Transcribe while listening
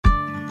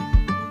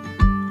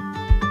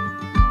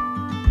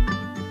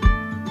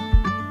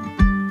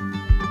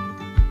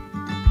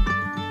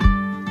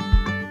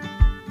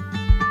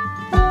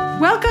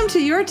Welcome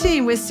to Your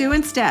Teen with Sue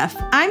and Steph.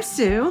 I'm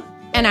Sue.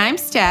 And I'm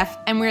Steph,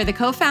 and we're the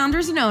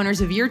co-founders and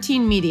owners of Your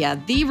Teen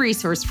Media, the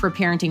resource for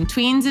parenting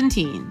tweens and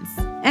teens.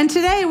 And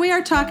today we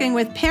are talking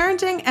with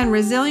parenting and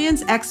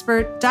resilience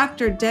expert,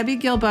 Dr. Debbie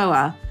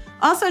Gilboa,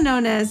 also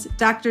known as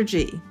Dr.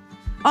 G,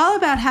 all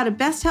about how to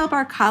best help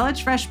our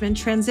college freshmen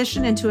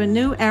transition into a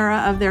new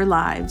era of their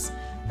lives.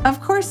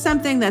 Of course,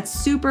 something that's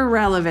super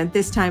relevant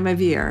this time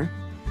of year.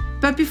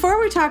 But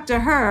before we talk to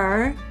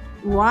her,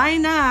 why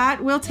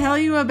not? We'll tell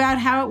you about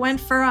how it went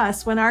for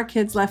us when our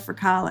kids left for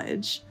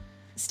college.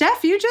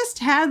 Steph, you just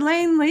had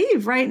Lane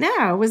leave right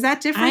now. Was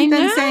that different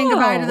than saying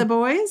goodbye to the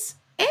boys?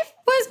 It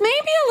was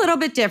maybe a little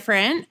bit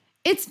different.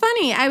 It's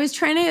funny. I was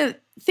trying to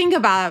think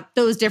about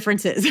those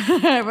differences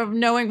of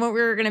knowing what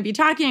we were going to be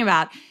talking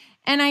about.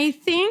 And I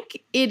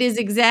think it is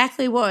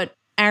exactly what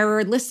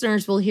our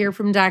listeners will hear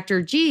from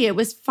Dr. G. It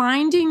was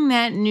finding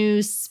that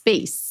new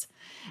space.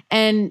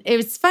 And it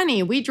was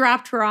funny. We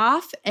dropped her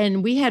off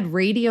and we had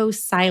radio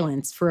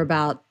silence for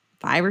about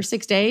 5 or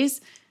 6 days.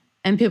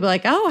 And people were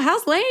like, oh,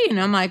 how's Lane? And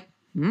I'm like,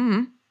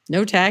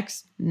 no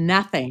text,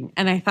 nothing.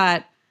 And I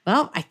thought,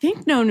 well, I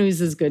think no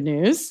news is good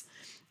news.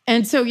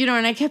 And so,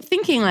 and I kept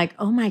thinking like,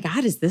 oh my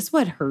God, is this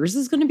what hers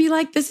is going to be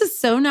like? This is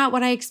so not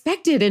what I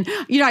expected. And,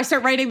 I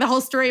start writing the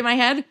whole story in my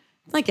head.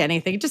 Like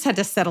anything, just had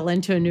to settle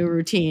into a new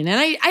routine. And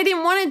I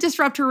didn't want to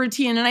disrupt her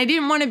routine. And I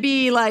didn't want to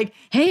be like,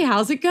 hey,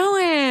 how's it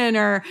going?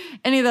 Or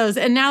any of those.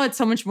 And now it's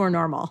so much more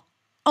normal.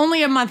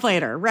 Only a month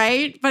later,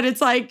 right? But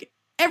it's like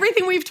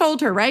everything we've told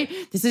her, right?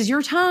 This is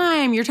your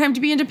time to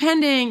be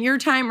independent, your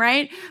time,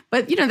 right?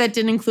 But, that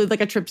didn't include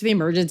like a trip to the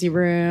emergency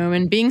room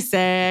and being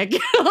sick,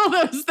 all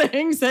those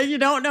things that you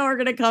don't know are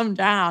going to come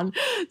down.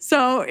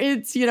 So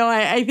it's,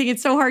 I think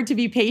it's so hard to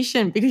be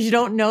patient because you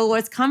don't know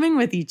what's coming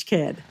with each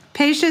kid.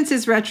 Patience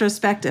is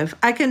retrospective.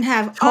 I can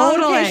have all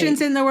the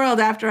patience in the world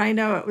after I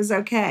know it was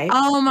okay.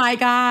 Oh my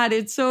God,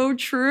 it's so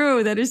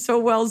true. That is so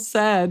well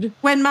said.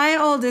 When my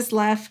oldest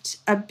left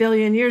a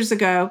billion years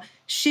ago,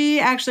 she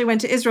actually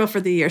went to Israel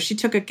for the year. She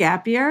took a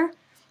gap year,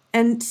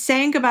 and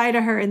saying goodbye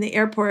to her in the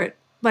airport,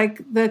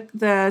 like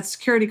the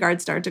security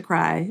guard started to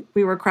cry.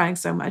 We were crying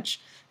so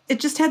much. It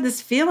just had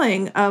this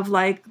feeling of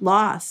like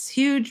loss,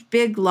 huge,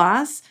 big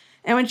loss.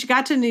 And when she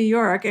got to New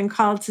York and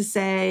called to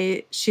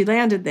say she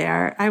landed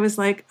there, I was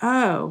like,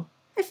 oh,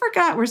 I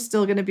forgot we're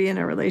still going to be in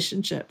a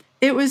relationship.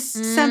 It was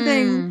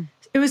something,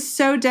 it was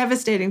so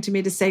devastating to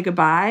me to say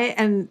goodbye.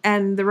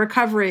 And the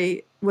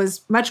recovery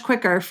was much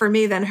quicker for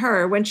me than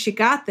her. When she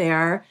got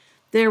there,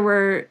 there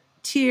were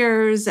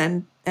tears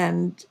and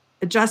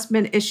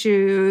adjustment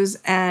issues.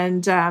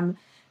 And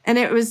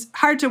it was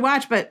hard to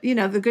watch. But,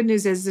 the good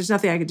news is there's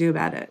nothing I could do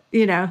about it,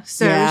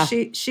 So yeah.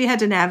 She had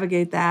to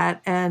navigate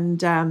that.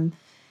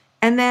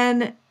 And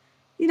then,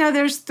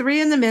 there's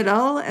 3 in the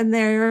middle and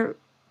they're,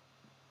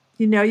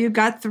 you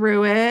got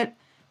through it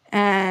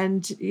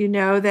and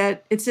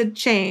that it's a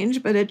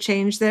change, but a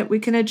change that we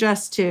can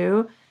adjust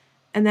to.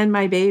 And then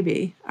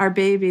our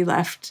baby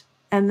left.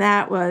 And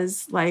that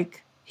was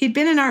like, he'd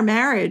been in our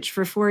marriage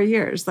for 4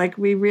 years. Like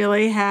we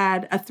really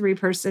had a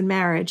 3-person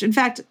marriage. In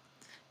fact,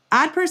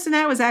 odd person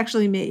out was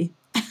actually me.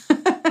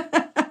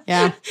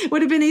 Yeah.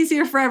 Would have been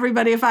easier for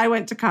everybody if I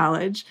went to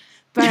college.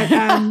 But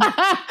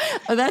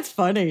oh, that's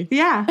funny.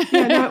 Yeah,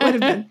 no, it would have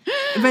been.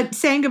 But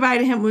saying goodbye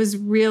to him was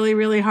really,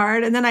 really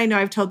hard. And then I know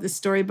I've told this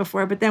story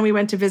before, but then we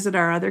went to visit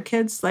our other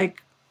kids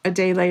like a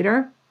day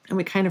later, and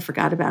we kind of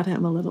forgot about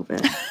him a little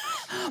bit.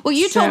 Well,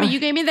 you told me, you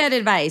gave me that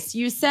advice.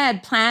 You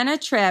said plan a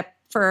trip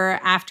for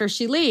after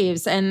she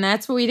leaves, and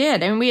that's what we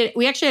did. And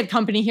we actually had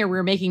company here. We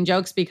were making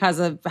jokes because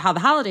of how the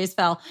holidays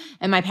fell,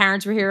 and my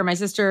parents were here, my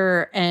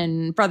sister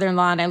and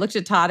brother-in-law, and I looked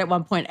at Todd at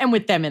one point, and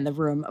with them in the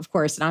room, of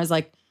course, and I was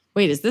like,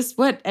 wait, is this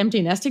what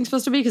empty nesting is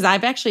supposed to be? Because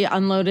I've actually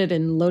unloaded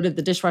and loaded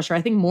the dishwasher, I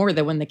think more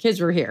than when the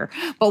kids were here.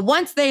 But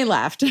once they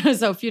left,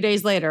 so a few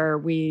days later,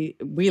 we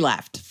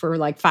left for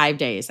like 5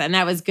 days. And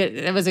that was good.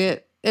 It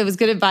was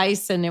good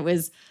advice, and it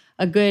was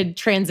a good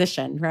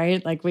transition,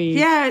 right?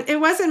 Yeah, it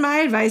wasn't my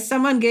advice.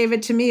 Someone gave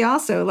it to me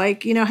also.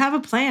 Like, have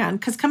a plan.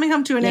 Because coming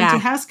home to an empty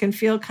house can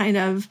feel kind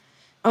of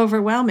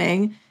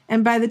overwhelming.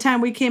 And by the time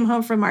we came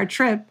home from our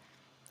trip,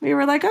 we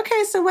were like,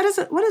 okay, so what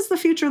does the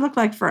future look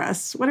like for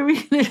us? What are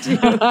we going to do?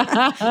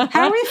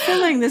 How are we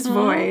filling this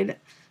void?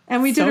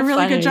 And we did a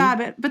really good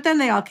job. But then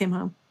they all came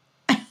home.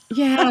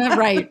 Yeah,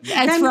 right.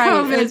 That's then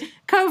right.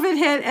 COVID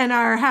hit and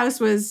our house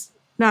was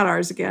not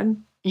ours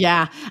again.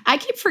 Yeah. I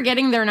keep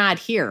forgetting they're not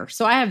here.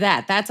 So I have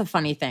that. That's a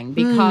funny thing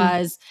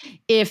because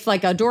if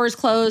like a door is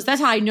closed,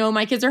 that's how I know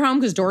my kids are home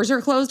because doors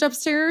are closed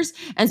upstairs.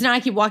 And so now I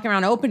keep walking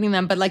around opening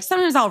them. But like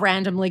sometimes I'll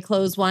randomly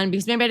close one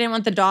because maybe I didn't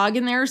want the dog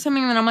in there or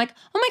something. And then I'm like,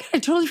 oh my God, I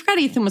totally forgot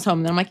Ethan was home.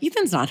 And then I'm like,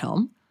 Ethan's not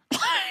home.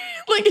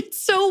 Like it's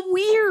so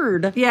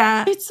weird.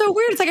 Yeah. It's so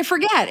weird. It's like I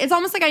forget. It's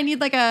almost like I need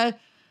like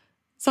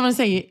someone to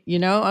say,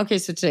 okay,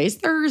 so today's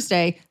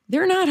Thursday.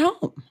 They're not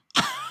home.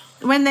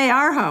 When they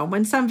are home,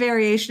 when some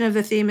variation of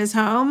the theme is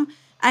home,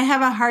 I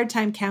have a hard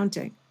time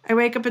counting. I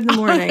wake up in the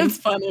morning that's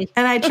funny.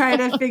 And I try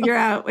to figure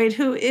out, wait,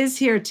 who is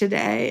here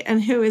today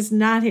and who is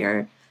not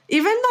here?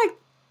 Even like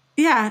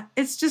Yeah,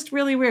 it's just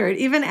really weird.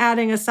 Even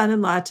adding a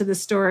son-in-law to the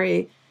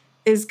story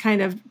is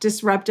kind of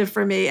disruptive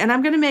for me. And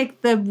I'm going to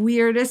make the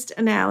weirdest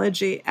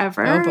analogy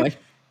ever. Oh boy. Go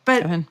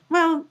But, ahead.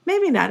 well,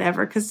 maybe not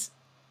ever, because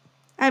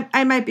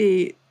I might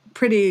be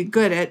pretty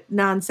good at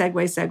non-segue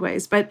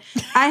segues. But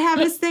I have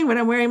this thing when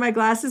I'm wearing my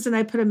glasses and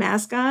I put a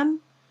mask on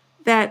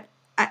that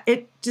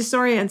it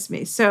disorients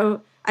me.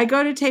 So I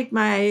go to take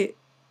my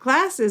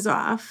glasses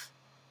off,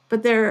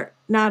 but they're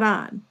not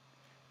on.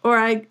 Or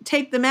I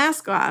take the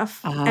mask off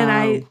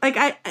and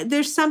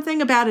there's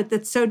something about it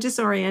that's so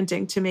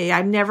disorienting to me.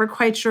 I'm never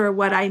quite sure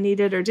what I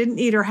needed or didn't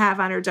need or have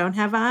on or don't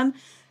have on.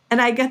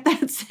 And I get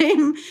that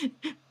same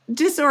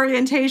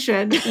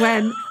disorientation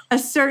when a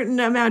certain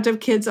amount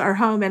of kids are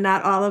home and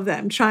not all of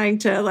them, trying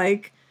to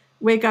like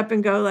wake up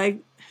and go like,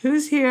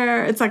 who's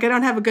here? It's like I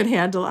don't have a good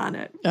handle on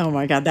it. Oh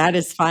my God, that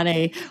is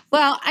funny.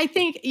 Well, I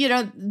think,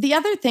 the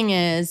other thing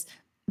is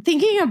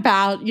thinking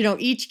about,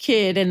 each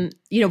kid and,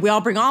 we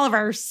all bring all of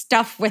our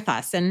stuff with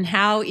us and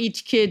how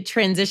each kid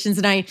transitions.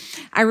 And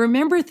I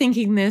remember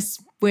thinking this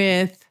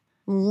with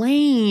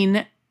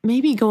Lane,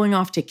 maybe going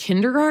off to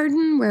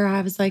kindergarten, where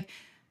I was like,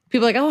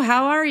 people are like, oh,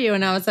 how are you?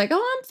 And I was like,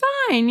 oh,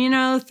 I'm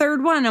fine.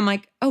 Third one. I'm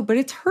like, oh, but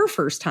it's her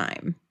first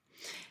time.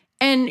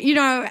 And,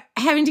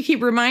 having to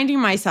keep reminding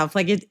myself,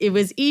 like it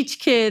was each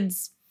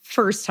kid's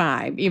first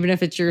time, even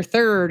if it's your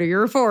third or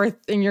your fourth,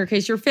 in your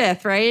case, your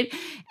fifth, right?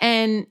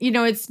 And,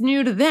 it's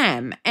new to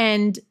them.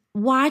 And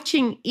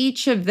watching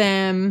each of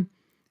them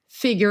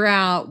figure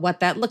out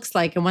what that looks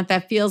like and what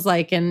that feels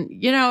like. And,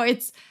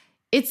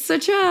 it's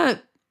such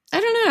a, I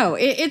don't know.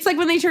 It's like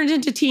when they turned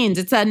into teens,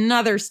 it's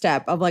another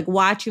step of like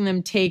watching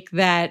them take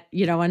that,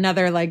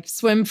 another like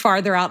swim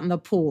farther out in the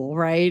pool,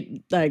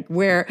 right? Like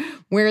where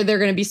they're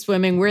going to be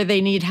swimming, where they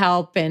need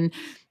help. And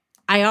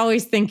I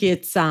always think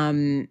it's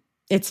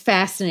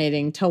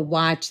fascinating to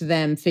watch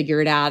them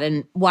figure it out.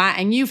 And why,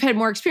 and you've had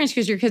more experience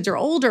because your kids are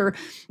older.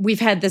 We've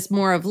had this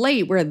more of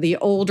late where the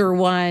older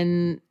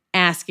one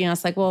asking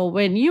us like, well,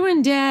 when you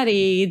and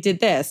daddy did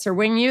this, or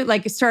when you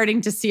like starting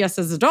to see us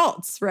as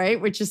adults,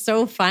 right? Which is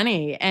so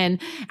funny.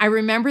 And I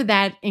remember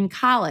that in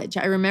college.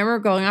 I remember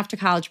going off to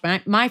college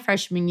my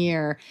freshman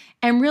year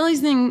and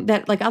realizing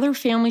that like other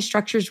family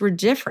structures were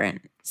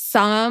different.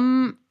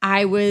 Some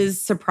I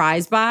was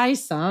surprised by,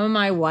 some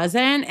I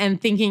wasn't,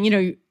 and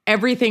thinking,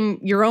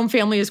 everything, your own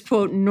family is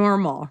quote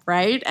normal,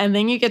 right? And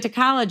then you get to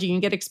college and you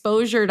get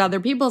exposure to other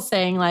people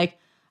saying like,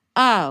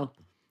 oh,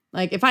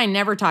 like if I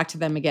never talked to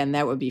them again,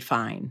 that would be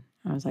fine.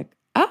 I was like,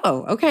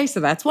 oh, okay. So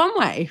that's one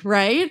way,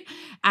 right?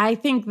 I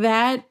think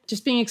that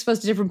just being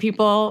exposed to different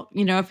people,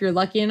 if you're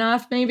lucky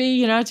enough,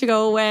 maybe, to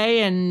go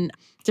away and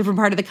different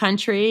part of the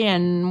country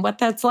and what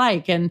that's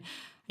like. And,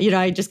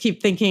 I just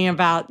keep thinking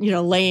about,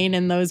 Lane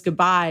and those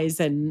goodbyes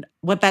and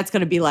what that's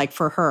going to be like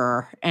for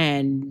her.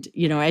 And,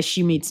 as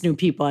she meets new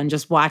people and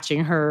just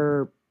watching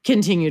her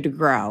continue to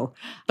grow.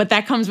 But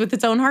that comes with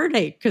its own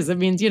heartache because it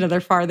means, they're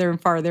farther and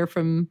farther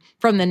from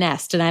the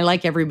nest. And I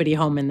like everybody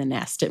home in the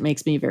nest. It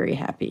makes me very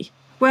happy.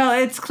 Well,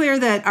 it's clear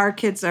that our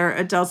kids are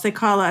adults. They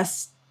call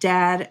us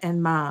dad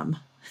and mom.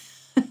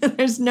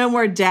 There's no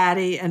more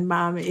daddy and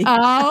mommy.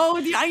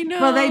 Oh, I know.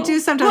 Well, they do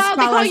sometimes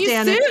call us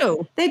Dan.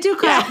 Sue. They do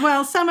call,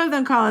 well, some of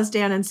them call us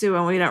Dan and Sue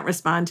and we don't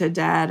respond to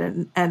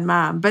dad and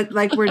mom. But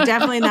like we're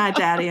definitely not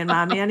daddy and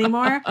mommy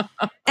anymore.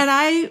 And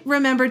I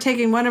remember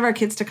taking one of our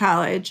kids to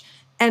college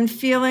and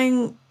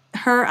feeling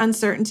her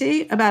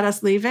uncertainty about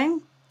us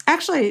leaving.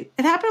 Actually,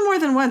 it happened more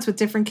than once with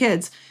different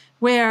kids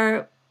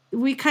where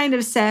we kind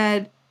of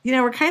said,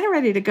 we're kind of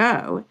ready to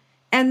go.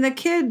 And the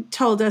kid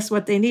told us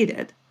what they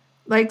needed.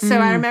 Like, so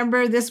I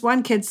remember this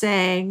one kid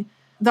saying,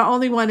 the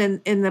only one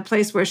in the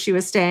place where she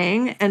was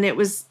staying, and it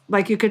was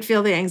like you could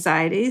feel the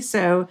anxiety.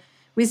 So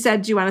we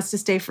said, do you want us to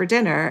stay for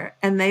dinner?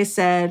 And they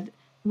said,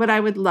 what I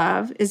would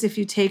love is if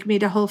you take me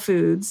to Whole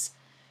Foods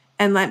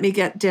and let me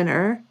get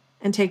dinner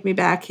and take me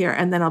back here,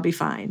 and then I'll be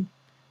fine.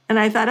 And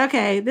I thought,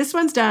 okay, this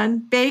one's done,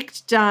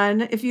 baked,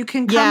 done. If you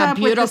can come up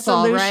with a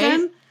solution.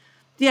 Right?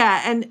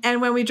 Yeah,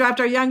 and when we dropped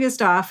our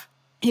youngest off,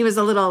 he was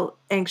a little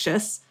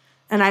anxious.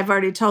 And I've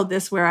already told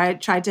this where I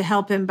tried to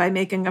help him by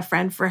making a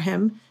friend for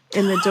him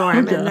in the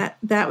dorm. And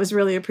that was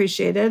really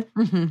appreciated.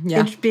 Mm-hmm,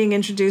 yeah. Being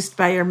introduced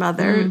by your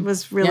mother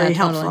was really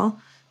helpful.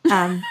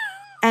 Totally.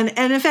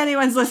 And if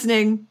anyone's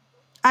listening,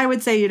 I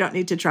would say you don't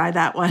need to try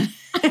that one.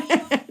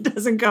 It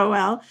doesn't go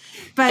well.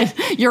 But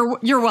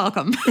you're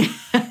welcome.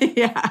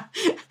 Yeah.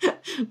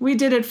 We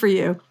did it for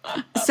you.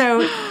 So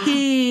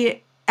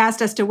he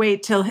asked us to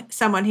wait till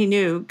someone he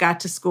knew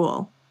got to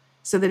school,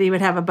 so that he would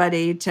have a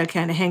buddy to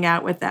kind of hang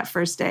out with that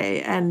first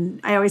day.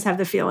 And I always have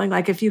the feeling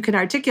like if you can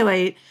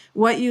articulate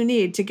what you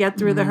need to get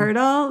through the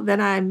hurdle,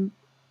 then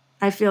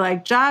I feel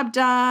like job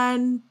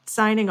done,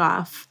 signing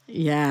off.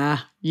 Yeah.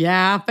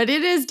 Yeah. But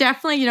it is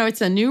definitely, it's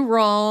a new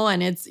role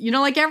and it's,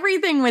 like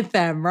everything with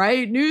them,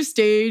 right? New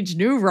stage,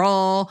 new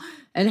role.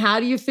 And how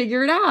do you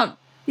figure it out?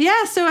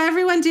 Yeah. So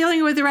everyone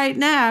dealing with it right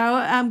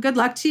now, good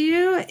luck to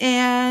you.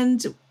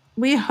 And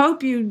we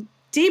hope you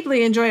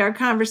deeply enjoy our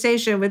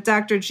conversation with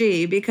Dr.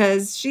 G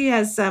because she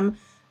has some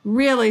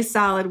Really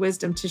solid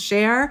wisdom to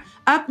share.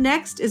 Up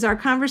next is our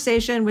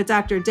conversation with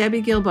Dr.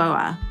 Debbie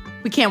Gilboa.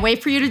 We can't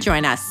wait for you to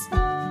join us.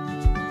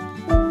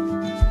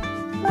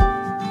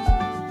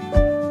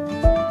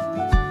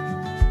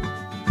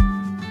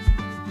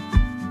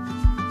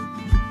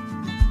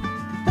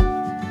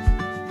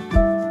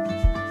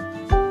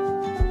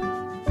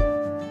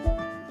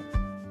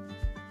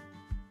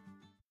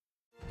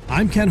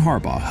 I'm Ken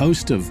Harbaugh,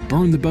 host of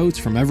Burn the Boats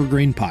from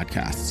Evergreen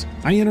Podcasts.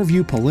 I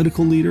interview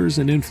political leaders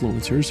and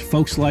influencers,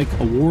 folks like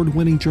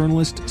award-winning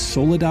journalist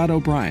Soledad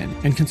O'Brien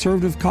and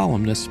conservative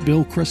columnist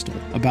Bill Kristol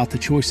about the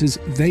choices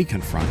they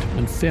confront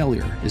when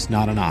failure is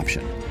not an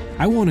option.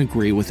 I won't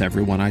agree with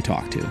everyone I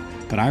talk to,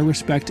 but I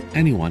respect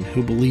anyone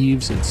who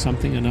believes in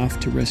something enough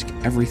to risk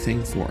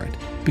everything for it.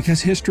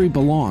 Because history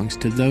belongs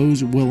to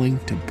those willing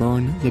to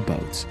burn the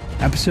boats.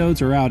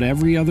 Episodes are out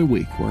every other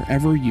week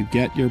wherever you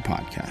get your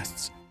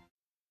podcasts.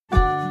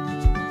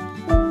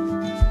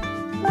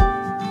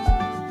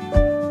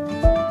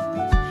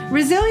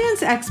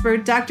 Resilience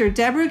expert Dr.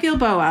 Deborah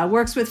Gilboa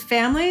works with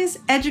families,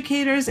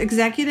 educators,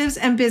 executives,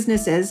 and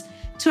businesses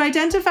to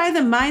identify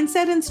the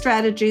mindset and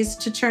strategies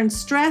to turn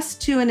stress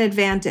to an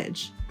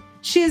advantage.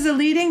 She is a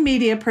leading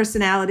media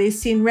personality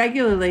seen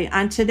regularly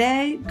on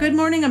Today, Good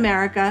Morning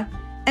America,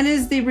 and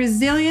is the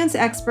resilience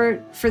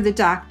expert for the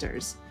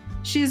doctors.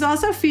 She is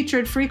also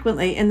featured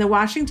frequently in the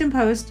Washington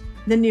Post,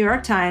 the New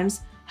York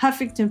Times,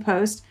 Huffington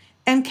Post,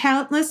 and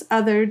countless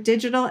other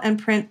digital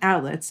and print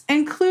outlets,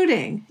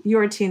 including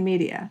Your Teen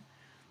Media.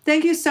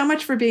 Thank you so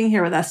much for being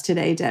here with us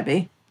today,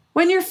 Debbie.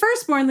 When your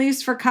firstborn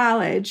leaves for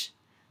college,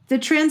 the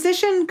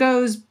transition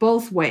goes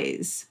both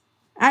ways.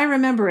 I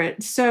remember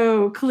it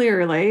so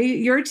clearly.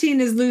 Your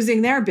teen is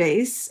losing their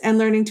base and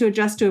learning to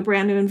adjust to a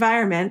brand new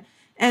environment.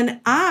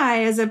 And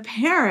I, as a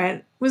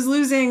parent, was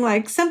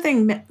losing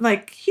something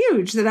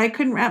huge that I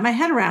couldn't wrap my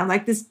head around,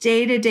 like this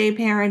day-to-day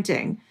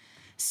parenting.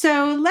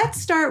 So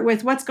let's start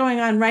with what's going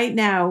on right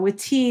now with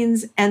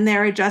teens and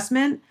their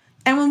adjustment,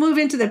 and we'll move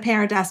into the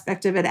parent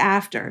aspect of it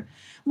after.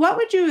 What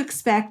would you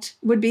expect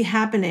would be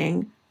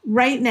happening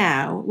right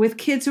now with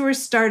kids who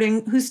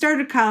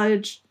started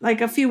college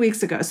a few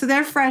weeks ago? So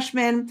they're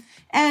freshmen,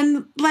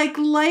 and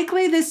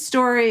likely this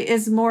story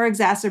is more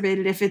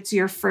exacerbated if it's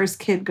your first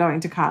kid going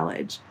to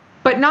college.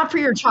 But not for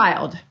your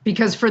child,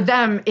 because for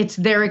them, it's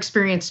their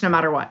experience no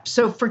matter what.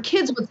 So for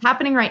kids, what's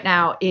happening right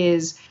now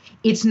is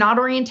it's not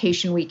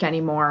orientation week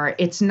anymore.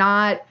 It's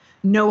not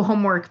no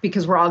homework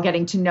because we're all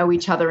getting to know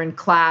each other in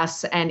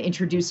class and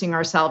introducing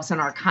ourselves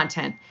and our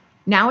content.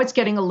 Now it's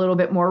getting a little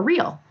bit more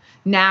real.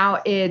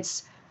 Now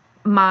it's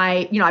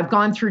I've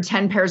gone through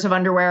 10 pairs of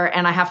underwear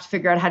and I have to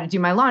figure out how to do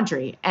my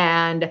laundry.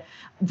 And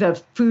the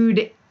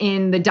food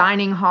in the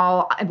dining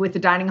hall with the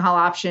dining hall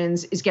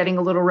options is getting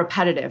a little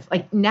repetitive.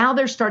 Now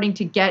they're starting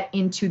to get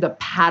into the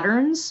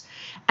patterns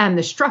and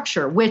the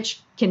structure, which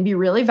can be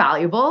really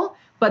valuable,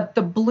 but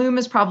the bloom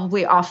is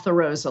probably off the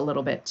rose a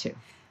little bit too.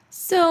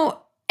 So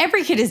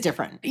every kid is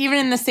different, even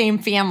in the same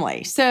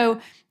family.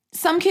 So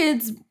some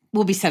kids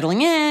will be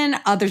settling in,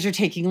 others are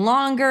taking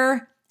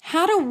longer.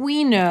 How do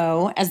we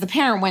know as the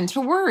parent when to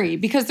worry?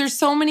 Because there's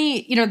so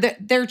many,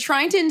 they're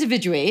trying to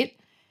individuate.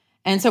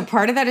 And so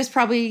part of that is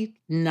probably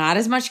not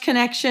as much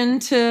connection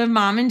to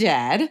mom and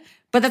dad,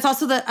 but that's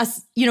also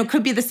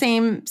could be the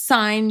same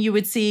sign you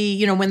would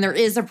see, when there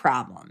is a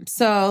problem.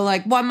 So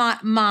one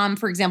mom,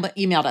 for example,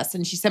 emailed us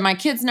and she said, my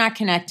kid's not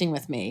connecting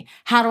with me.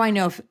 How do I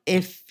know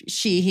if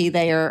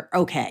they are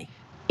okay?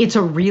 It's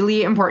a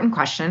really important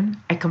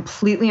question. I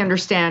completely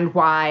understand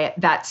why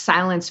that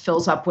silence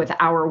fills up with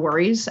our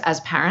worries as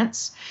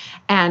parents.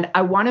 And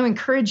I want to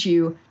encourage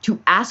you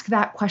to ask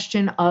that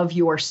question of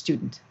your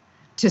student,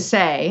 to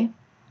say,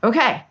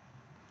 okay,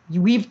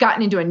 we've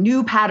gotten into a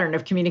new pattern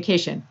of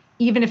communication,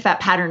 even if that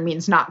pattern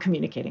means not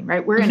communicating,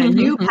 right? We're in a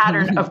new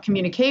pattern of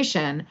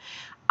communication.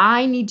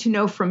 I need to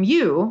know from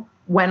you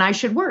when I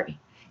should worry.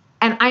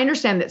 And I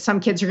understand that some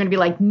kids are going to be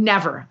like,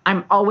 never,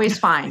 I'm always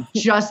fine.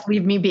 Just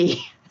leave me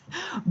be.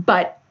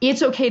 But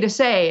it's okay to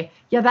say,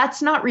 yeah,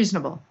 that's not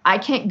reasonable. I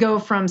can't go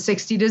from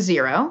 60 to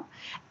 0.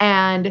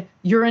 And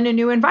you're in a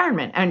new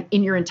environment. And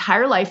in your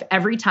entire life,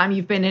 every time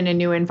you've been in a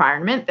new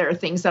environment, there are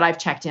things that I've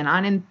checked in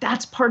on. And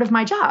that's part of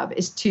my job,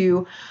 is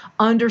to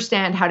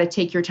understand how to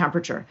take your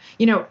temperature.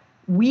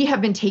 We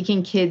have been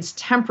taking kids'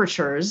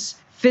 temperatures,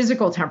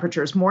 physical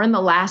temperatures, more in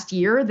the last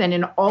year than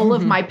in all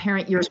of my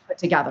parent years put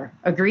together.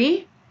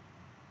 Agree?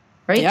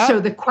 Right? Yep. So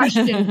the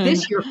question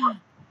this year for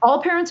all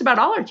parents about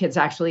all our kids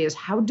actually is,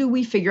 how do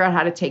we figure out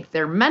how to take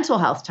their mental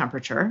health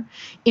temperature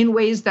in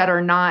ways that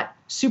are not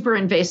super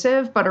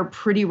invasive, but are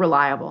pretty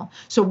reliable?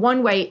 So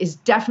one way is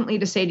definitely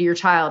to say to your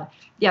child,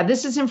 yeah,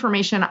 this is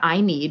information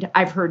I need.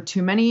 I've heard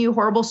too many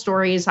horrible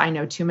stories. I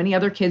know too many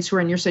other kids who are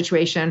in your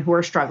situation who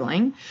are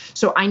struggling.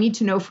 So I need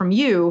to know from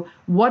you,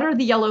 what are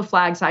the yellow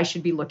flags I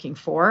should be looking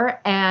for?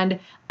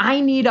 And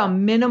I need a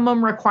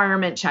minimum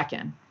requirement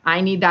check-in.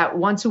 I need that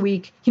once a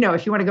week.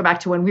 If you want to go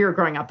back to when we were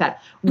growing up,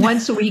 that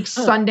once a week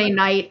Sunday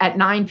night at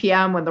 9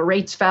 p.m. when the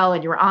rates fell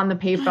and you were on the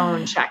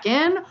payphone check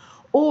in,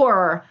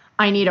 or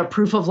I need a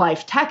proof of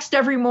life text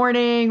every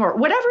morning, or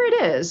whatever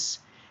it is.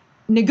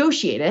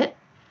 negotiate it.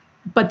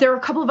 But there are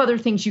a couple of other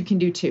things you can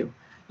do too.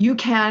 You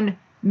can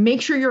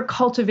make sure you're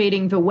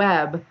cultivating the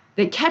web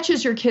that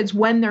catches your kids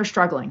when they're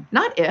struggling,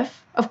 not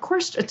if. Of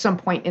course, at some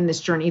point in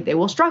this journey, they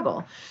will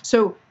struggle.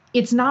 So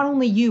it's not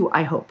only you,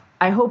 I hope.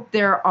 I hope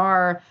there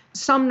are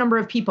some number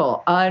of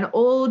people, an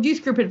old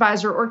youth group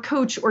advisor or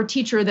coach or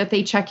teacher that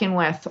they check in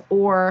with,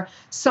 or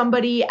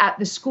somebody at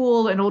the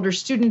school, an older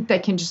student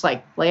that can just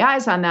like lay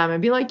eyes on them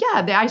and be like,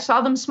 yeah, I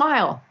saw them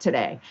smile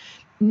today.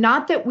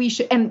 Not that we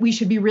should, and we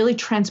should be really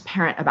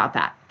transparent about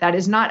that. That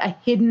is not a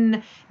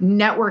hidden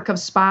network of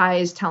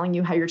spies telling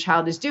you how your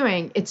child is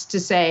doing. It's to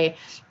say,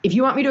 if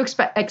you want me to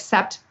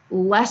accept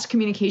less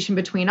communication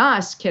between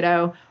us,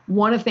 kiddo,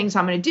 one of the things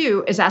I'm going to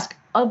do is ask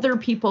other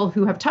people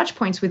who have touch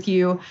points with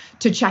you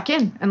to check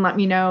in and let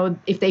me know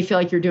if they feel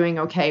like you're doing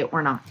okay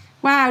or not.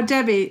 Wow,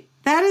 Debbie,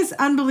 that is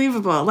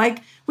unbelievable.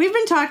 Like, we've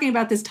been talking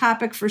about this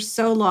topic for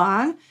so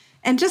long,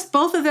 and just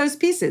both of those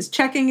pieces,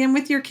 checking in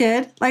with your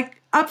kid,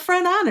 like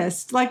upfront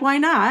honest, like why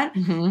not?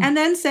 Mm-hmm. And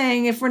then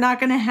saying, if we're not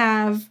going to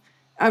have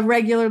a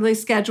regularly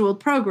scheduled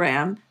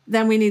program,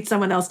 then we need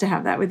someone else to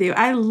have that with you.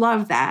 I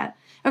love that.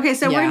 Okay,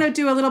 so we're going to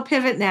do a little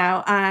pivot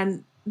now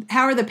on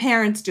how are the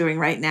parents doing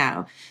right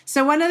now.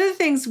 So one of the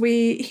things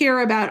we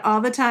hear about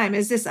all the time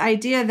is this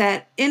idea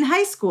that in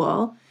high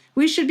school,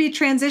 we should be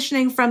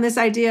transitioning from this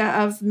idea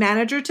of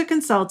manager to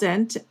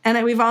consultant.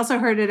 And we've also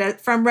heard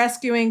it from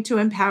rescuing to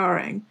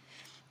empowering.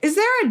 Is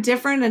there a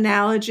different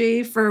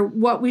analogy for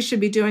what we should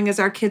be doing as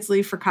our kids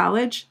leave for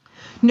college?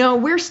 No,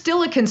 we're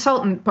still a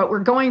consultant, but we're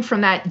going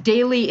from that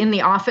daily in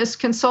the office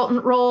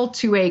consultant role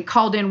to a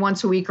called in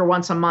once a week or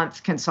once a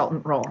month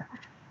consultant role.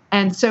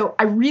 And so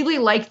I really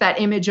like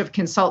that image of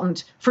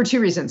consultant for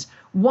two reasons.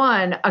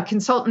 One, a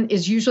consultant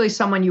is usually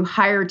someone you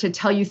hire to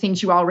tell you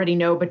things you already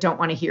know but don't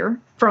want to hear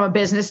from a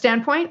business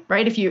standpoint,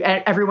 right? If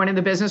everyone in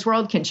the business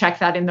world can check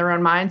that in their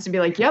own minds and be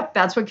like, yep,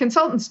 that's what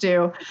consultants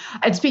do.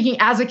 And speaking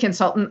as a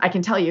consultant, I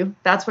can tell you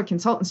that's what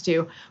consultants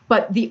do.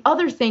 But the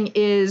other thing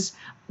is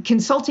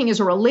consulting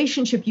is a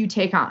relationship you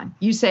take on.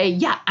 You say,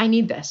 yeah, I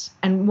need this.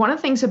 And one of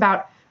the things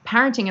about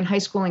parenting in high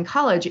school and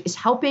college is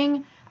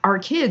helping our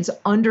kids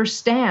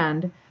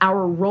understand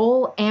our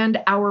role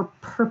and our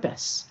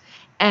purpose.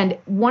 And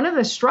one of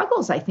the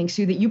struggles, I think,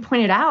 Sue, that you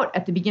pointed out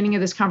at the beginning of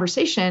this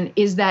conversation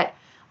is that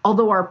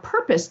although our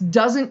purpose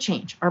doesn't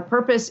change, our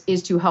purpose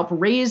is to help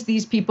raise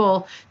these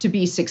people to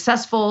be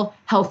successful,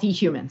 healthy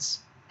humans,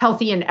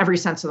 healthy in every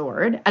sense of the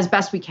word, as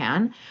best we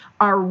can.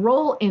 Our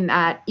role in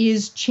that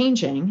is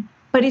changing,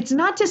 but it's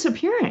not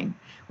disappearing.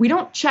 We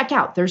don't check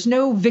out. There's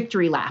no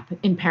victory lap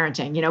in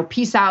parenting.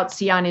 Peace out,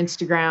 see you on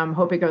Instagram,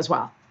 hope it goes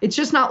well. It's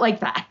just not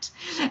like that.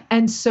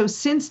 And so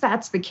since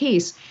that's the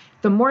case,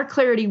 the more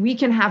clarity we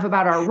can have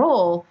about our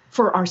role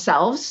for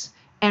ourselves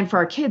and for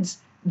our kids,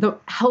 the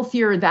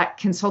healthier that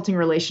consulting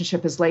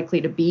relationship is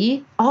likely to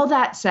be. All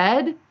that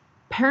said,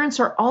 parents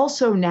are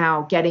also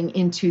now getting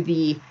into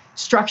the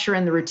structure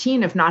and the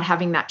routine of not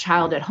having that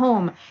child at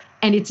home.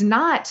 And it's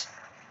not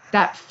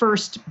that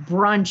first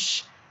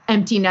brunch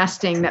empty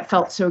nesting that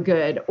felt so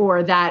good,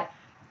 or that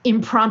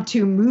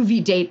impromptu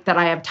movie date that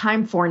I have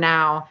time for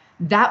now.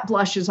 That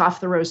blushes off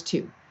the rose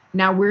too.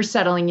 Now we're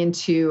settling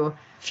into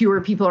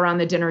fewer people around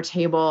the dinner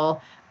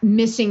table,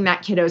 missing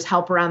that kiddo's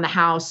help around the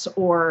house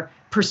or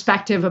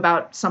perspective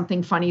about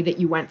something funny that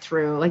you went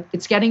through. Like,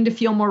 it's getting to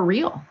feel more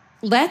real.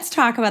 Let's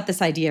talk about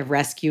this idea of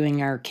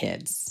rescuing our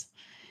kids.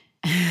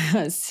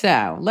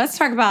 So let's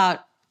talk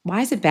about,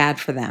 why is it bad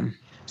for them?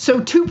 So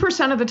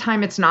 2% of the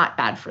time, it's not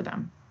bad for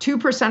them.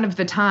 2% of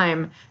the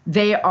time,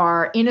 they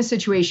are in a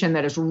situation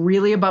that is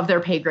really above their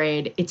pay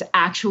grade. It's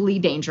actually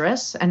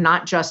dangerous and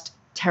not just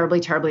terribly,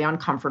 terribly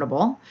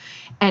uncomfortable.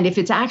 And if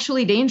it's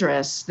actually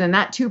dangerous, then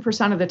that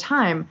 2% of the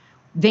time,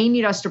 they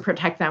need us to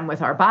protect them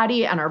with our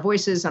body and our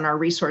voices and our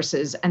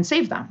resources and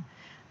save them.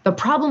 The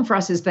problem for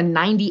us is the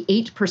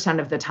 98%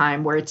 of the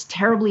time where it's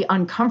terribly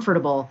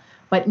uncomfortable,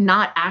 but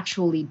not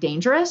actually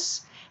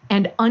dangerous.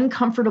 And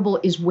uncomfortable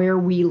is where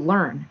we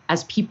learn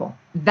as people.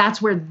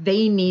 That's where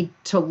they need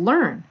to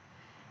learn.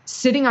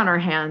 Sitting on our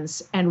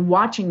hands and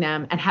watching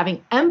them and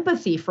having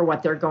empathy for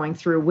what they're going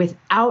through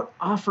without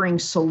offering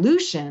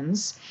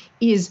solutions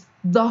is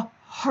the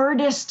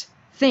hardest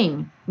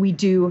thing we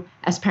do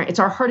as parents. It's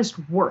our hardest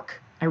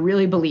work, I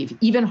really believe,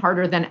 even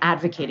harder than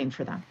advocating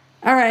for them.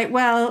 All right.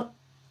 Well,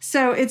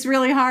 so it's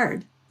really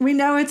hard. We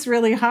know it's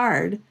really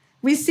hard.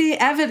 We see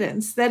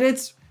evidence that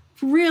it's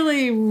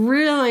really,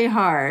 really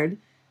hard.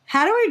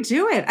 How do we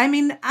do it? I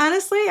mean,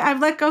 honestly, I've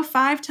let go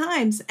 5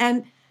 times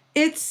and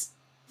it's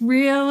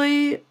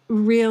really,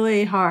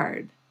 really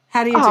hard.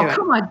 How do you do it? Oh,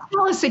 come on.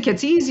 Tell us it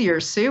gets easier,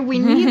 Sue. We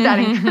need that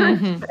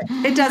encouragement.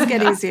 It does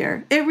get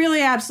easier. It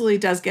really absolutely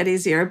does get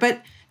easier.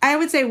 But I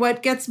would say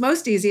what gets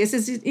most easiest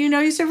is,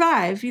 you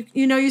survive.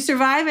 You know you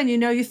survive and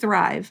you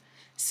thrive.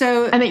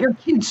 So, and that your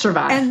kids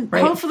survive. And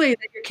right? Hopefully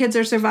that your kids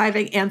are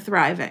surviving and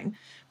thriving.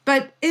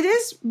 But it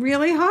is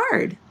really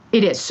hard.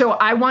 It is. So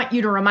I want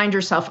you to remind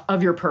yourself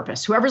of your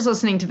purpose. Whoever's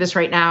listening to this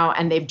right now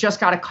and they've just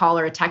got a call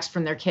or a text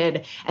from their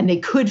kid and they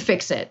could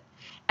fix it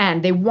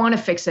and they want to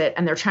fix it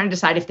and they're trying to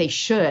decide if they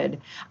should,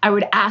 I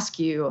would ask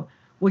you,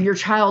 will your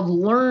child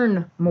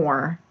learn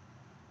more?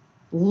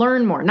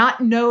 Learn more, not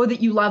know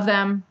that you love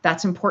them.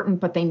 That's important,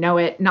 but they know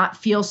it. Not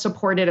feel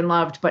supported and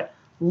loved, but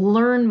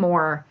learn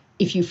more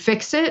if you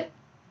fix it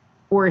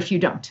or if you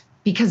don't.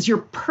 Because your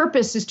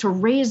purpose is to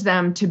raise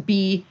them to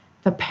be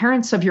the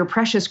parents of your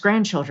precious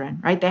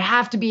grandchildren, right? They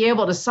have to be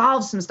able to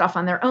solve some stuff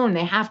on their own.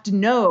 They have to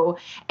know.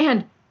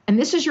 And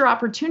this is your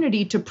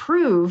opportunity to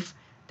prove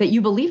that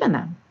you believe in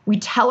them. We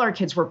tell our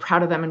kids we're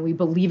proud of them and we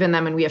believe in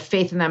them and we have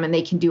faith in them and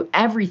they can do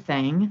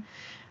everything.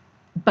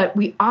 But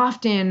we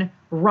often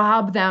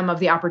rob them of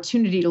the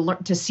opportunity to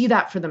learn, to see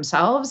that for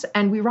themselves.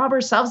 And we rob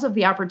ourselves of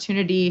the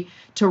opportunity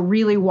to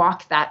really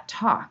walk that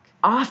talk.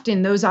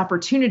 Often those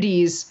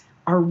opportunities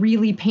are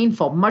really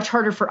painful, much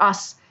harder for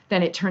us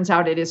than it turns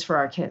out it is for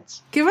our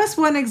kids. Give us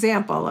one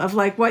example of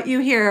like what you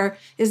hear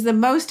is the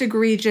most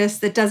egregious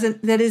that is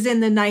in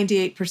the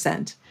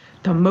 98%.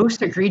 The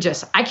most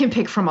egregious, I can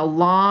pick from a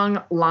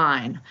long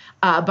line,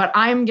 but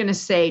I'm going to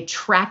say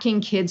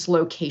tracking kids'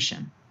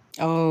 location.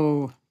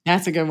 Oh,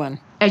 that's a good one.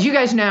 As you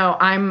guys know,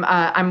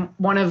 I'm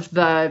one of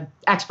the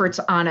experts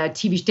on a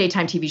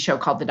daytime TV show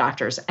called The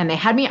Doctors, and they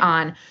had me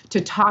on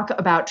to talk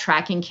about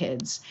tracking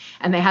kids.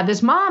 And they had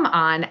this mom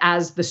on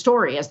as the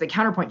story, as the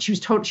counterpoint.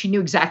 She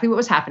knew exactly what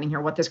was happening here,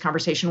 what this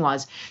conversation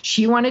was.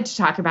 She wanted to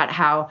talk about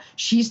how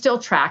she still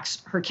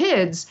tracks her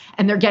kids,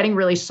 and they're getting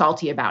really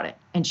salty about it.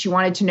 And she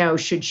wanted to know,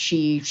 should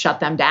she shut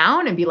them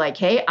down and be like,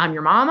 hey, I'm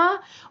your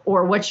mama?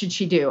 Or what should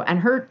she do? And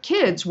her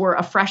kids were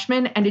a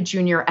freshman and a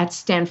junior at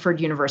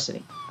Stanford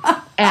University.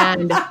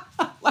 And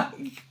Oh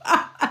my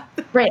God.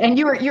 right. And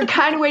you're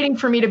kind of waiting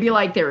for me to be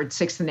like, they were in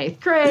 6th and 8th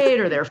grade,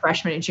 or they're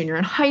freshman and junior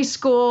in high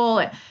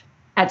school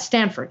at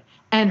Stanford.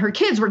 And her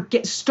kids were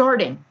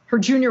starting. Her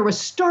junior was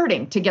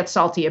starting to get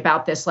salty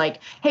about this, like,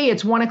 hey,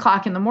 it's 1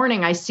 o'clock in the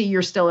morning. I see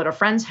you're still at a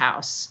friend's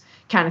house,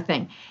 kind of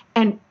thing.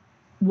 And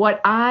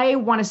what I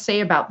want to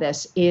say about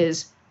this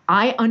is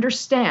I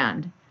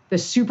understand the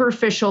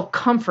superficial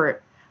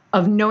comfort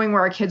of knowing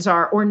where our kids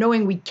are, or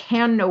knowing we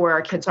can know where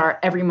our kids are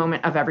every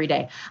moment of every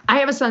day. I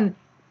have a son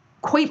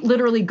quite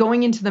literally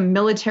going into the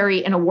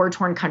military in a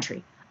war-torn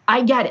country.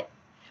 I get it.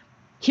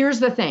 Here's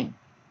the thing.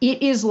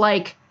 It is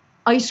like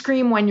ice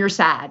cream when you're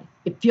sad.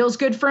 It feels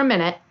good for a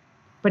minute,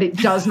 but it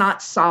does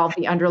not solve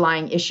the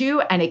underlying issue,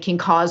 and it can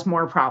cause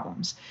more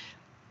problems.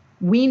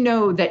 We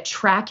know that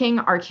tracking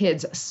our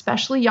kids,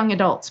 especially young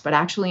adults, but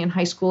actually in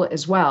high school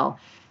as well,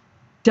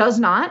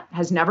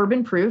 has never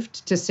been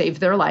proved to save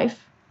their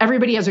life.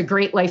 Everybody has a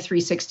great Life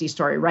 360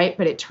 story, right?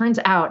 But it turns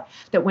out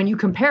that when you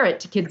compare it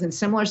to kids in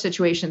similar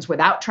situations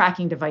without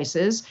tracking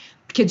devices,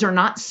 kids are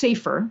not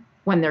safer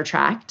when they're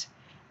tracked.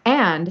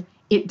 And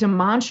it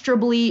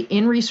demonstrably,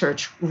 in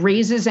research,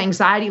 raises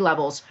anxiety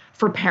levels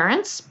for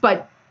parents,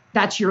 but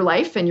that's your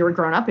life and you're a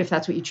grown-up if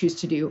that's what you choose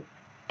to do,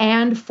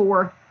 and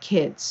for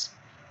kids.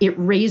 It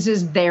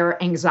raises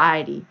their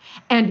anxiety.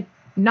 And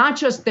not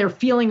just their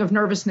feeling of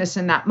nervousness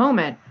in that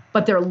moment,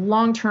 but their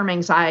long-term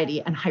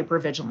anxiety and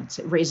hypervigilance.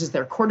 It raises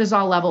their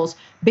cortisol levels.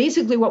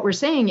 Basically, what we're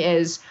saying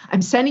is,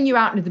 I'm sending you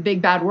out into the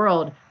big bad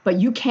world, but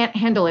you can't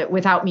handle it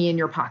without me in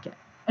your pocket.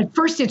 At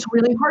first, it's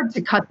really hard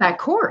to cut that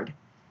cord.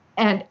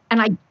 And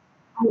I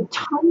have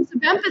tons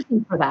of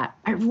empathy for that.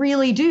 I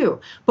really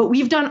do. But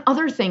we've done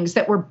other things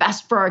that were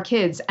best for our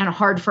kids and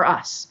hard for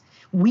us.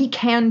 We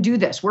can do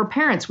this. We're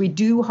parents. We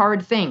do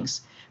hard things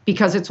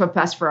because it's what's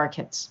best for our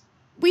kids.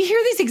 We hear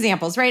these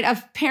examples, right,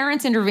 of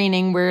parents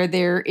intervening where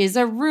there is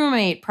a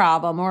roommate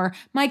problem or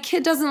my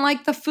kid doesn't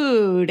like the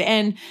food.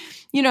 And,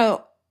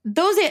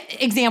 those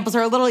examples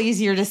are a little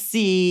easier to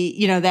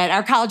see, that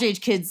our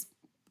college-age kids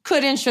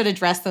could and should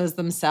address those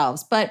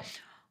themselves. But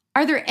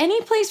are there any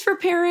place for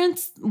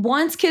parents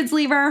once kids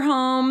leave our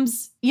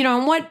homes?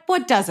 And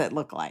what does it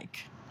look like?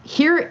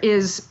 Here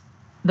is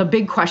the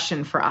big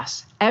question for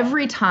us.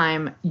 Every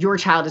time your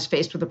child is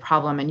faced with a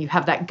problem and you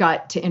have that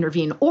gut to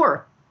intervene,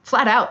 or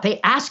flat out, they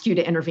ask you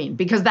to intervene,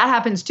 because that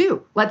happens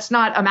too. Let's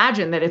not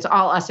imagine that it's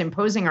all us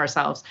imposing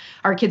ourselves.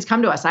 Our kids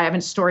come to us. I have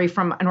a story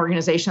from an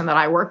organization that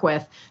I work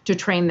with to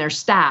train their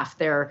staff,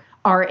 their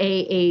RA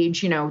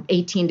age,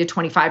 18 to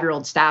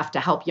 25-year-old staff, to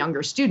help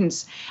younger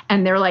students.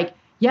 And they're like,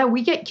 yeah,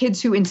 we get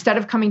kids who, instead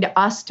of coming to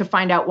us to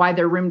find out why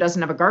their room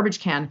doesn't have a garbage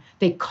can,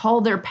 they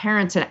call their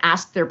parents and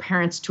ask their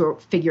parents to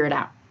figure it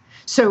out.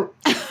 So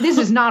this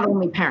is not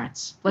only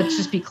parents. Let's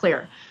just be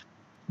clear.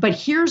 But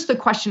here's the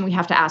question we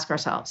have to ask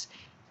ourselves.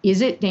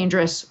 Is it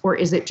dangerous, or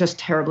is it just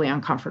terribly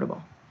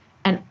uncomfortable?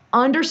 And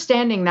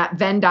understanding that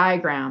Venn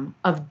diagram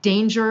of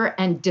danger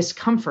and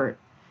discomfort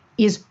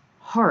is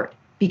hard,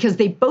 because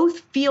they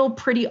both feel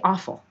pretty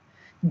awful.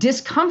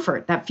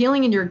 Discomfort, that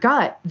feeling in your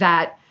gut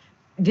that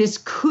this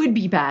could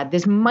be bad,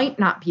 this might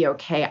not be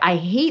okay, I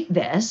hate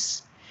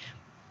this.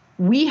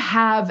 We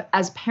have,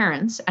 as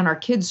parents, and our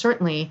kids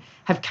certainly,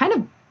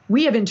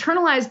 we have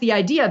internalized the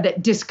idea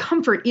that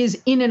discomfort is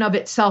in and of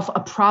itself a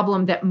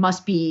problem that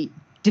must be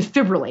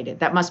defibrillated,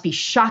 that must be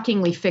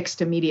shockingly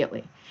fixed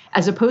immediately,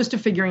 as opposed to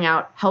figuring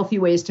out healthy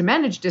ways to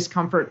manage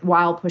discomfort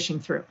while pushing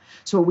through.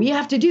 So what we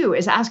have to do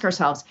is ask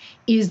ourselves,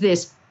 is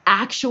this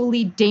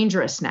actually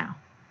dangerous now?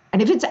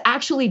 And if it's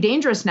actually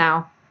dangerous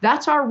now,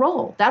 That's our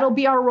role. That'll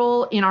be our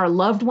role in our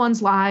loved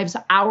ones' lives,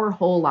 our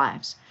whole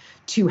lives,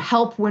 to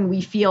help when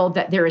we feel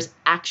that there is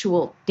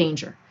actual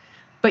danger.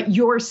 But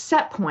your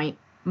set point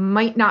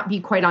might not be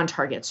quite on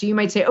target. So you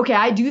might say, okay,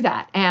 I do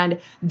that. And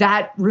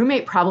that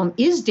roommate problem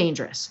is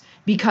dangerous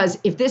because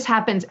if this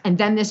happens and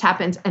then this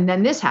happens and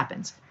then this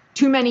happens,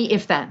 too many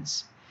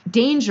if-thens.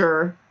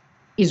 Danger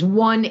is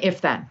one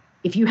if-then.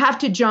 If you have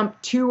to jump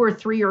 2 or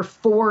 3 or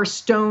 4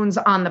 stones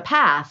on the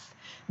path,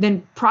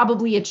 then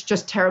probably it's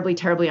just terribly,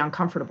 terribly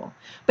uncomfortable.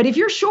 But if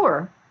you're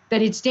sure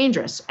that it's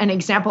dangerous, an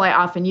example I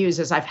often use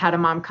is I've had a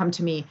mom come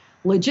to me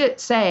legit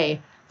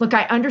say, look,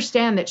 I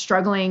understand that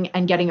struggling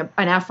and getting an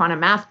F on a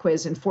math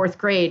quiz in 4th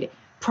grade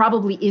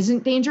probably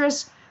isn't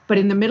dangerous, but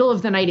in the middle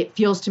of the night, it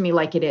feels to me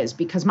like it is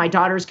because my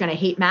daughter's going to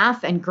hate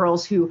math and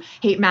girls who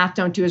hate math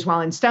don't do as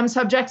well in STEM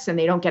subjects and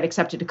they don't get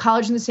accepted to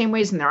college in the same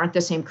ways and there aren't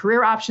the same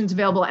career options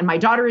available. And my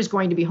daughter is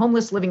going to be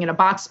homeless living in a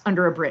box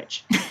under a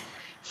bridge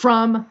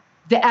from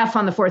the F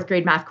on the 4th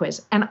grade math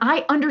quiz. And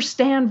I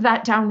understand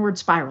that downward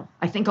spiral.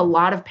 I think a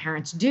lot of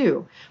parents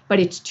do, but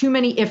it's too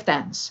many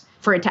if-thens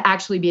for it to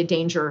actually be a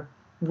danger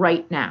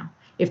right now.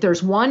 If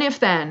there's one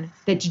if-then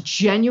that's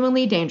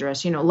genuinely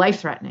dangerous,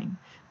 life-threatening,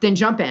 then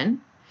jump in.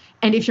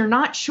 And if you're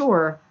not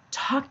sure,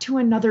 talk to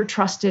another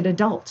trusted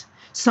adult,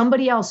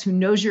 somebody else who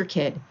knows your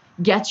kid,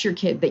 gets your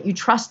kid, that you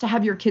trust to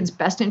have your kid's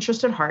best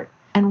interest at heart,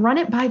 and run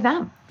it by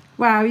them.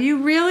 Wow,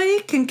 you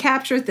really can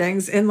capture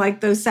things in like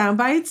those sound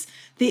bites.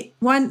 The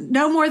one,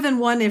 no more than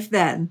one if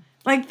then.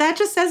 Like that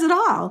just says it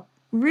all,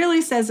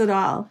 really says it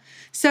all.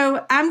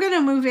 So I'm going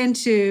to move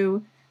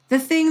into the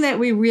thing that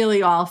we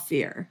really all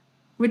fear,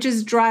 which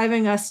is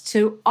driving us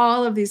to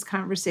all of these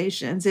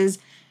conversations, is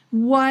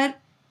what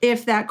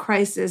if that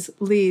crisis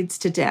leads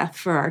to death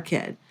for our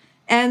kid?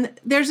 And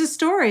there's a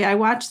story. I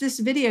watched this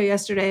video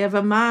yesterday of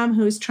a mom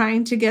who's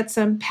trying to get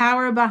some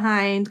power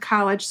behind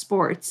college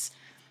sports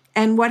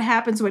and what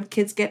happens when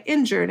kids get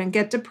injured and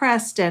get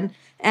depressed.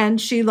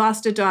 And she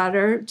lost a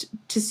daughter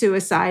to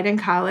suicide in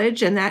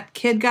college, and that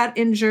kid got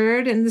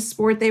injured in the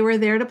sport they were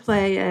there to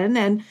play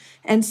in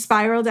and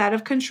spiraled out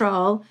of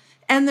control.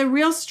 And the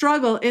real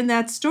struggle in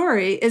that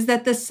story is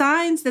that the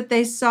signs that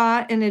they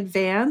saw in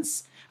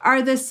advance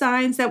are the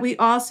signs that we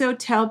also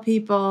tell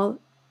people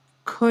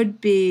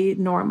could be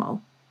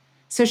normal.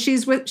 So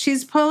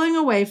she's pulling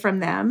away from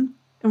them,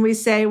 and we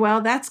say,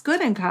 well, that's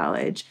good in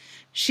college.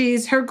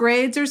 Her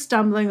grades are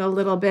stumbling a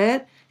little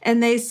bit,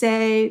 and they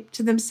say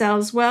to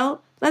themselves,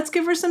 well, let's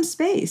give her some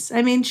space.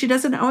 I mean, she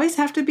doesn't always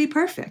have to be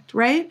perfect,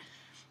 right?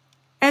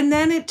 And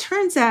then it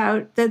turns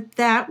out that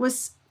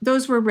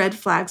those were red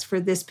flags for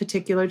this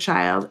particular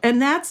child.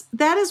 And that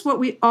is what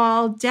we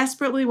all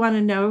desperately want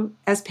to know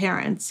as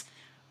parents.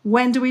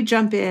 When do we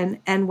jump in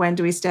and when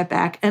do we step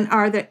back? And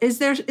is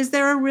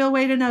there a real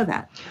way to know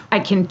that? I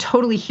can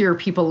totally hear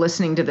people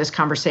listening to this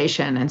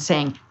conversation and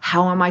saying,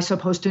 how am I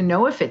supposed to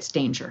know if it's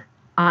danger?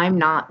 I'm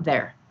not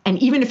there. And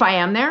even if I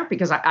am there,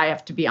 because I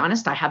have to be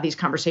honest, I have these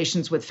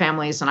conversations with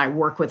families and I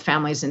work with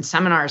families in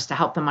seminars to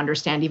help them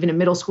understand, even in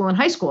middle school and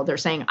high school, they're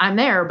saying, I'm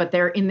there, but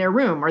they're in their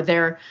room or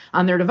they're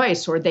on their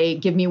device or they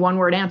give me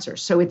one-word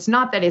answers. So it's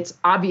not that it's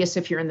obvious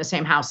if you're in the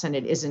same house and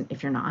it isn't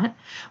if you're not.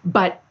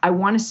 But I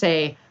want to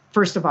say,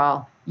 first of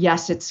all,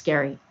 yes, it's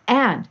scary.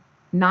 And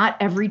not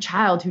every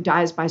child who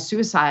dies by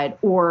suicide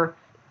or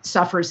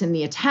suffers in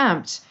the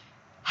attempt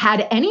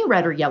had any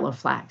red or yellow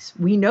flags.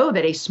 We know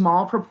that a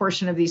small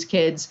proportion of these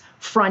kids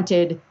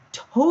fronted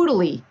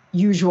totally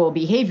usual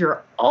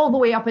behavior all the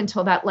way up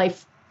until that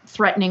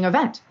life-threatening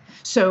event.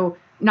 So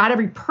not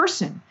every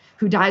person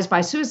who dies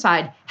by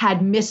suicide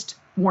had missed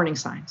warning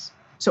signs.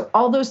 So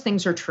all those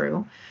things are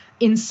true.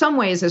 In some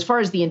ways, as far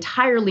as the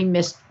entirely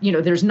missed,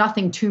 there's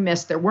nothing to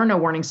miss, there were no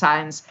warning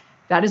signs,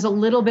 that is a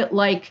little bit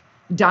like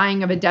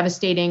dying of a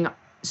devastating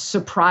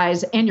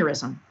surprise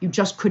aneurysm. You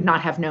just could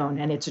not have known,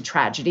 and it's a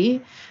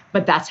tragedy,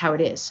 but that's how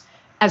it is.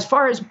 As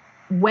far as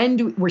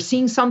we're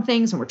seeing some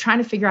things and we're trying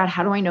to figure out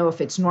how do I know if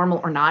it's normal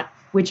or not,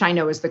 which I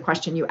know is the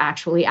question you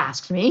actually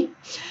asked me,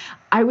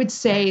 I would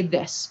say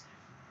this.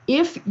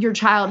 If your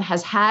child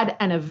has had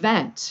an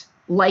event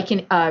like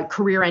a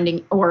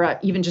career-ending or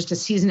even just a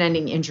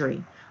season-ending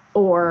injury,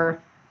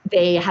 or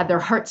they had their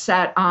heart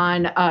set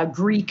on a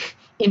Greek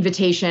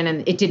invitation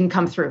and it didn't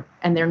come through,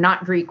 and they're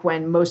not Greek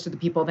when most of the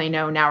people they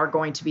know now are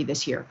going to be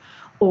this year,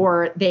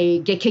 or they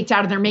get kicked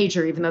out of their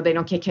major even though they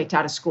don't get kicked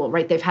out of school,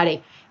 right? They've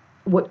had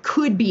what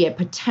could be a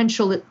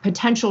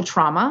potential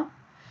trauma,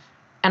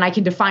 and I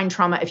can define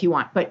trauma if you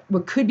want, but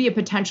what could be a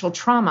potential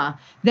trauma,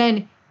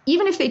 then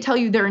even if they tell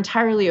you they're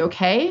entirely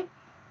okay,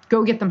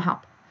 go get them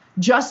help.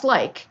 Just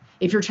like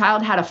if your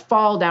child had a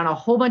fall down a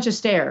whole bunch of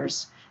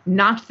stairs,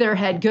 knocked their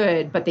head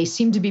good, but they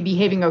seem to be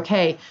behaving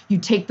okay, you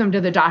take them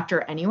to the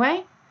doctor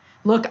anyway.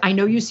 Look, I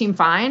know you seem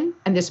fine,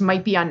 and this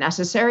might be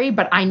unnecessary,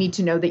 but I need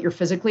to know that you're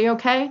physically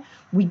okay.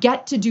 We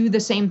get to do the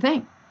same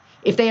thing.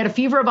 If they had a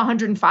fever of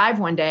 105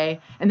 one day,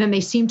 and then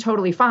they seem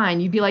totally fine,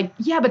 you'd be like,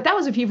 yeah, but that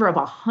was a fever of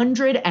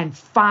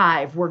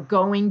 105. We're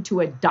going to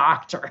a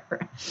doctor.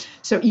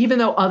 So even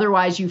though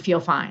otherwise you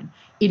feel fine,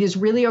 it is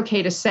really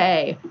okay to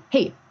say,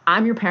 hey,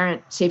 I'm your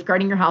parent.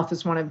 Safeguarding your health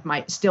is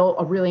still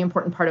a really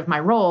important part of my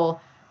role.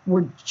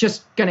 We're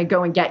just going to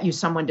go and get you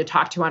someone to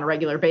talk to on a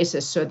regular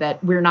basis so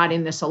that we're not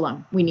in this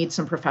alone. We need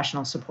some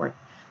professional support.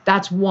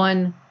 That's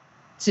one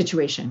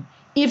situation.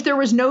 If there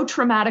was no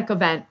traumatic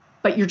event,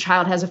 but your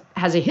child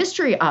has a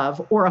history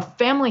of, or a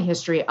family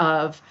history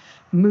of,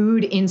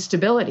 mood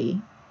instability,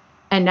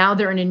 and now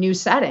they're in a new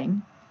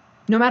setting,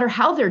 no matter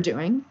how they're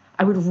doing,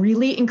 I would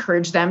really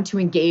encourage them to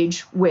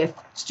engage with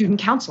student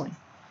counseling,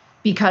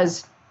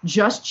 because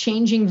just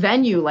changing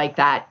venue like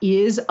that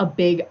is a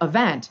big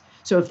event.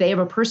 So if they have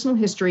a personal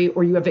history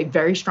or you have a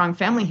very strong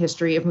family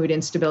history of mood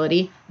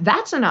instability,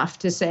 that's enough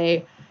to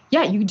say,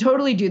 yeah, you can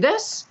totally do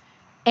this.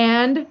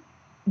 And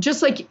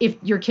just like if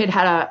your kid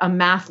had a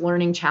math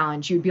learning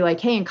challenge, you'd be like,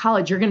 hey, in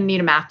college, you're going to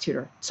need a math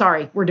tutor.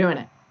 Sorry, we're doing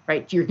it,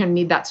 right? You're going to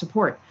need that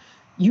support.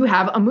 You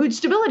have a mood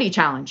stability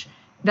challenge.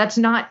 That's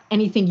not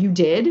anything you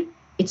did.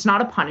 It's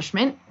not a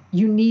punishment.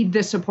 You need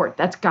the support.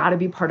 That's got to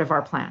be part of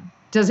our plan.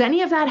 Does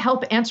any of that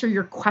help answer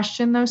your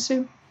question, though,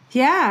 Sue?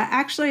 Yeah,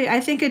 actually,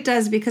 I think it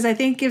does, because I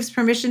think it gives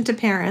permission to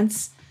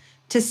parents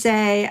to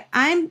say,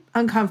 I'm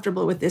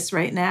uncomfortable with this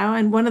right now.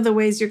 And one of the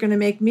ways you're going to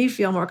make me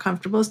feel more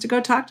comfortable is to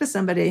go talk to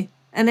somebody.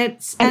 And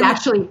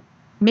actually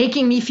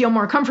making me feel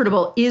more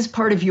comfortable is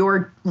part of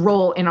your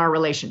role in our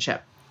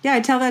relationship. Yeah,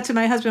 I tell that to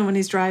my husband when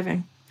he's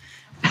driving.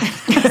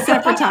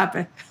 Separate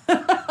topic.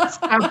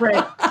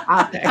 Separate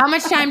topic. How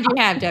much time do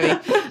you have, Debbie?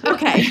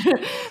 Okay.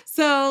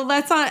 So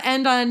let's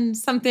end on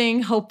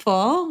something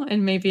hopeful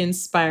and maybe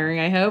inspiring,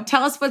 I hope.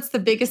 Tell us, what's the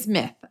biggest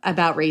myth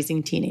about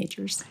raising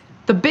teenagers?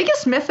 The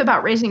biggest myth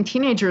about raising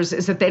teenagers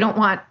is that they don't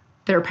want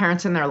their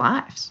parents in their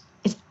lives.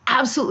 It's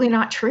absolutely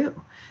not true.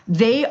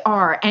 They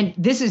are, and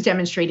this is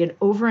demonstrated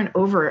over and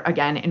over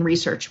again in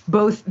research,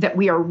 both that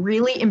we are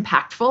really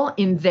impactful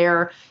in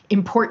their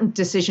important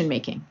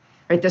decision-making,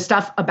 right? The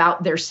stuff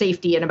about their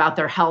safety and about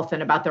their health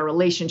and about their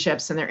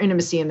relationships and their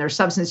intimacy and their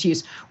substance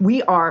use.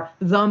 We are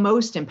the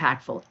most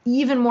impactful,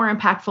 even more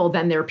impactful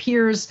than their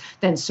peers,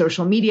 than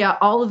social media,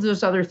 all of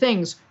those other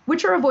things,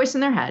 which are a voice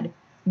in their head.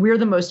 We're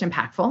the most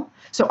impactful.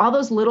 So all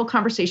those little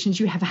conversations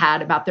you have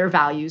had about their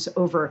values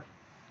over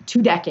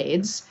 2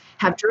 decades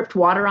have dripped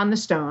water on the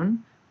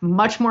stone,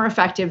 much more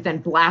effective than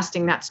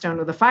blasting that stone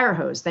with a fire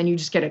hose. Then you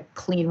just get a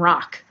clean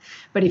rock.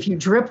 But if you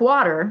drip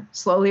water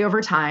slowly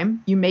over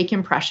time, you make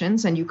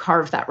impressions and you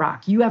carve that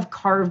rock. You have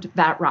carved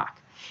that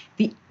rock.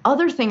 The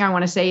other thing I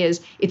want to say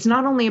is it's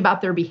not only about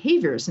their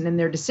behaviors and in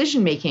their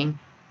decision-making,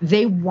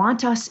 they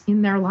want us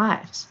in their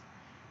lives.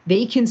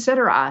 They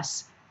consider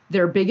us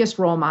their biggest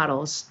role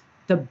models,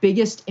 the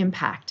biggest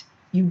impact.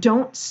 You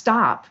don't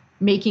stop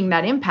making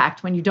that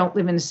impact when you don't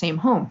live in the same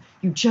home.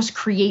 You just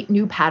create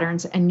new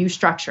patterns and new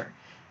structure.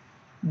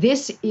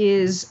 This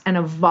is an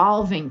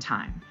evolving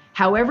time.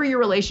 However your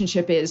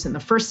relationship is in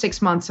the first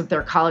 6 months of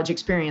their college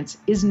experience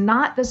is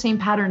not the same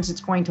patterns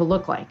it's going to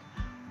look like.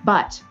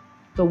 But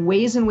the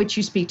ways in which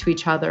you speak to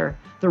each other,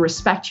 the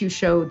respect you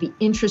show, the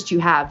interest you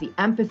have, the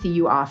empathy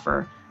you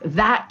offer,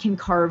 that can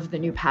carve the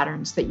new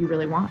patterns that you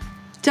really want.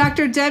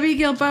 Dr. Debbie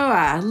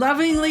Gilboa,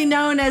 lovingly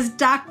known as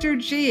Dr.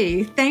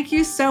 G, thank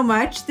you so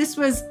much. This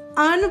was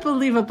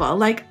unbelievable.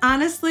 Like,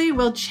 honestly,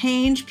 will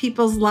change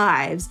people's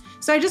lives.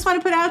 So I just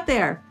want to put out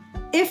there,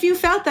 if you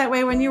felt that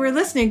way when you were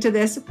listening to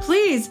this,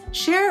 please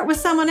share it with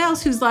someone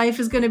else whose life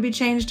is going to be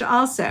changed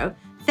also.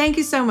 Thank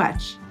you so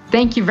much.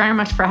 Thank you very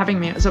much for having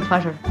me. It was a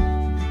pleasure.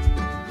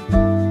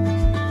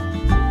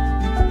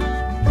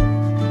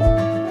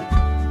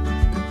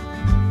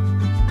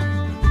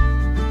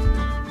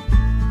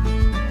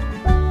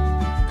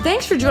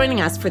 Thanks for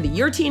joining us for the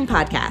Your Teen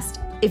Podcast.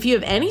 If you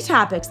have any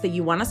topics that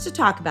you want us to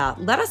talk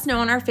about, let us know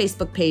on our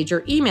Facebook page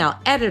or email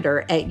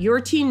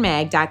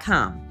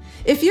editor@yourteenmag.com.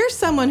 If you're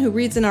someone who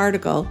reads an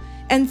article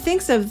and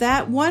thinks of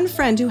that one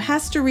friend who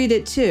has to read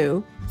it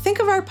too, think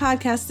of our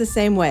podcast the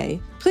same way.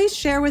 Please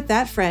share with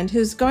that friend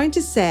who's going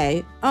to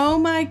say, oh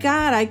my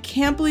God, I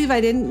can't believe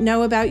I didn't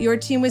know about Your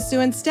Teen with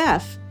Sue and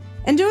Steph.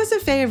 And do us a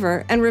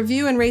favor and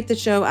review and rate the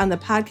show on the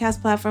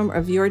podcast platform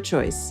of your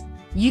choice.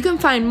 You can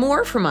find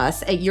more from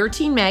us at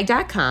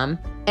yourteenmag.com,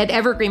 at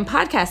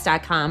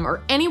evergreenpodcast.com,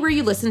 or anywhere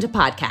you listen to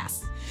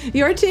podcasts.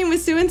 Your Teen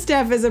with Sue and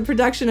Steph is a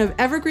production of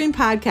Evergreen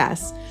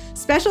Podcasts.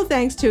 Special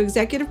thanks to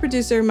executive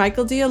producer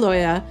Michael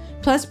D'Aloia,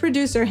 plus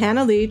producer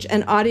Hannah Leach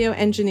and audio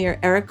engineer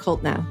Eric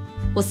Koltnow.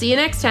 We'll see you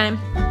next time.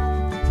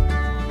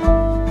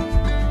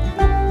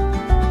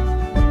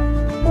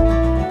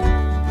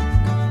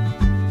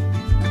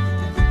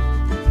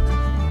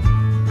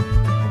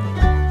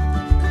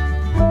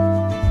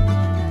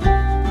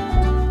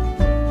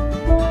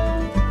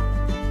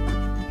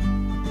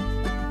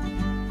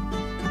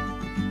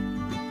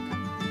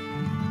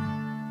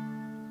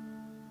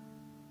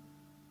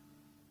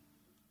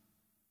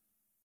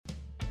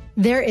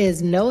 There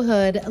is no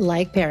hood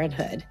like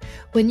parenthood.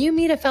 When you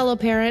meet a fellow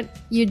parent,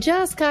 you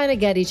just kind of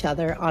get each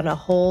other on a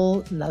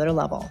whole nother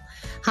level.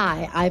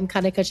 Hi, I'm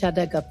Kanika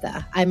Chadda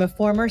Gupta. I'm a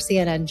former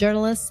CNN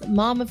journalist,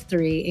 mom of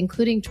 3,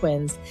 including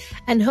twins,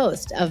 and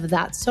host of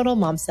That's Total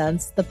Mom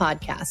Sense, the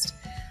podcast.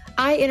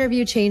 I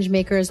interview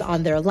changemakers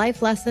on their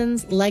life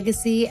lessons,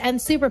 legacy, and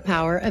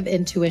superpower of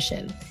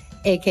intuition,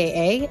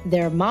 aka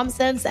their mom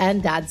sense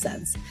and dad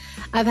sense.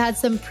 I've had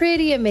some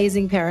pretty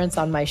amazing parents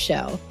on my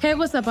show. Hey,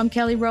 what's up? I'm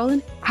Kelly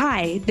Rowland.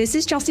 Hi, this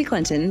is Chelsea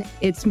Clinton.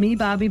 It's me,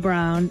 Bobby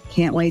Brown.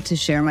 Can't wait to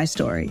share my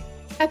story.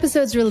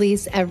 Episodes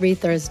release every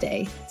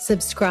Thursday.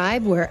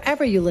 Subscribe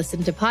wherever you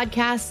listen to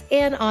podcasts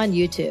and on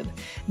YouTube.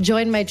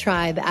 Join my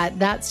tribe at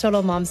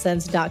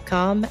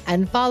thatstotalmomsense.com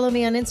and follow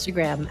me on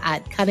Instagram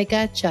at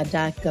Kanika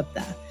Chadda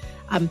Gupta.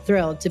 I'm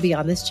thrilled to be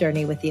on this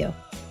journey with you.